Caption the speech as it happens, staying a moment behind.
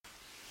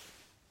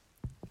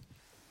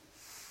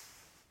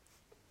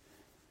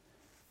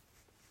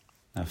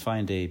Now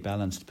find a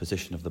balanced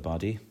position of the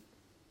body.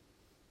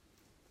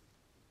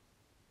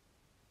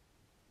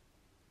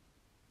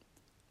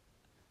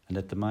 And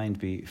let the mind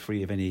be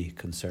free of any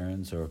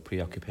concerns or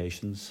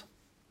preoccupations.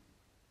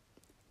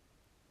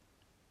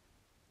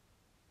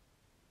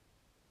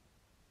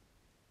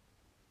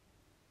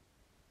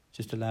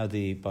 Just allow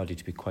the body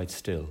to be quite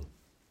still.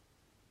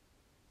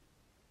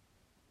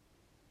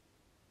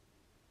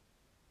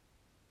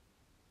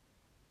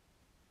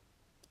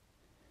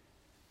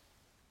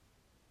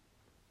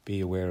 Be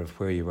aware of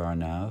where you are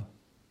now.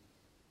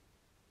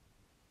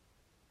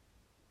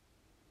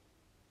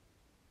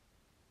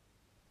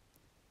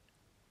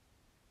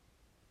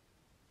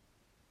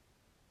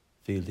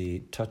 Feel the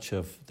touch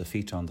of the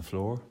feet on the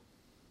floor.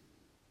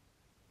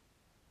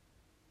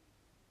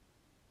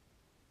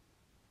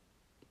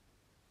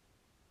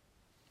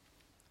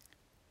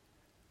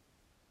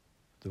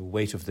 The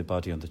weight of the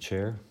body on the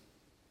chair.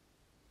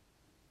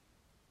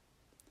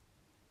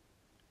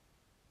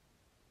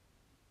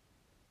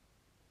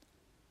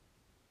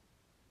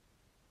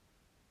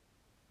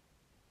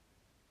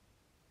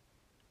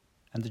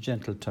 And the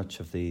gentle touch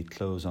of the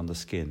clothes on the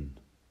skin.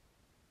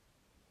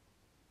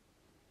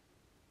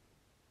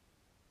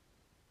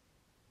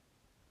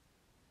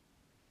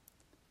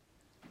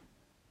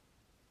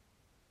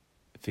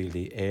 Feel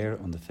the air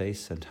on the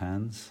face and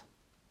hands.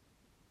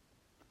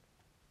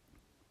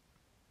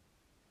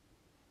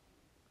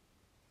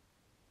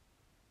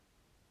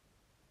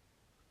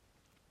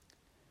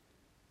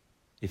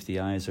 If the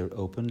eyes are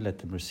open, let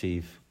them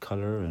receive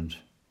colour and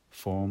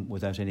form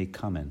without any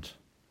comment.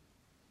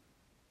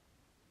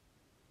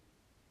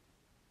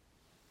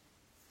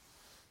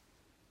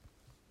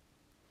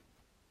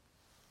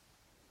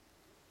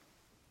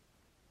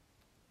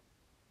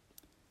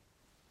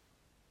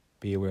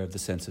 Be aware of the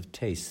sense of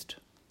taste.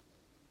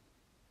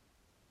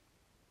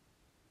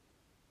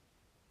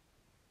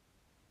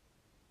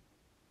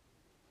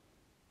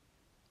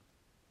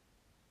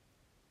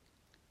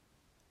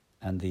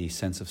 And the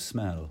sense of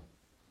smell.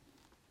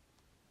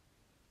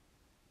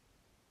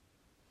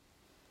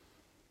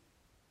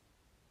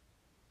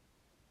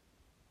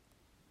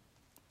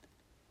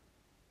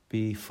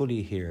 Be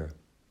fully here.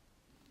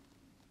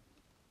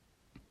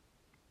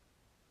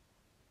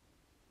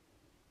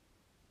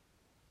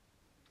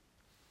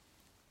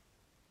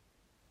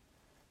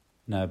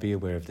 Now be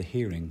aware of the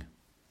hearing.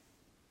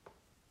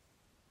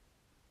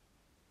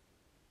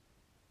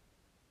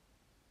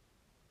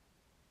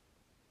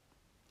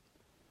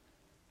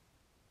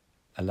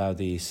 Allow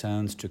the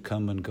sounds to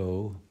come and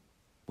go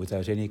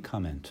without any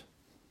comment.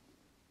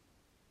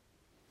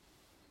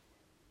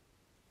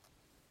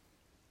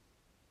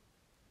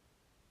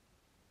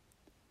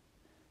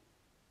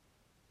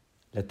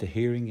 Let the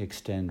hearing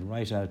extend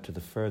right out to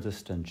the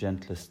furthest and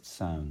gentlest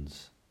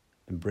sounds,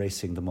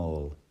 embracing them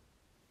all.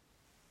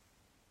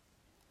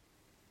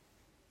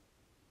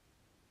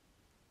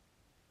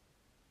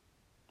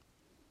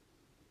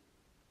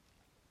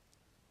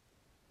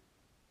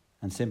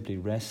 And simply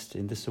rest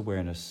in this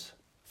awareness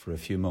for a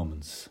few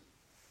moments.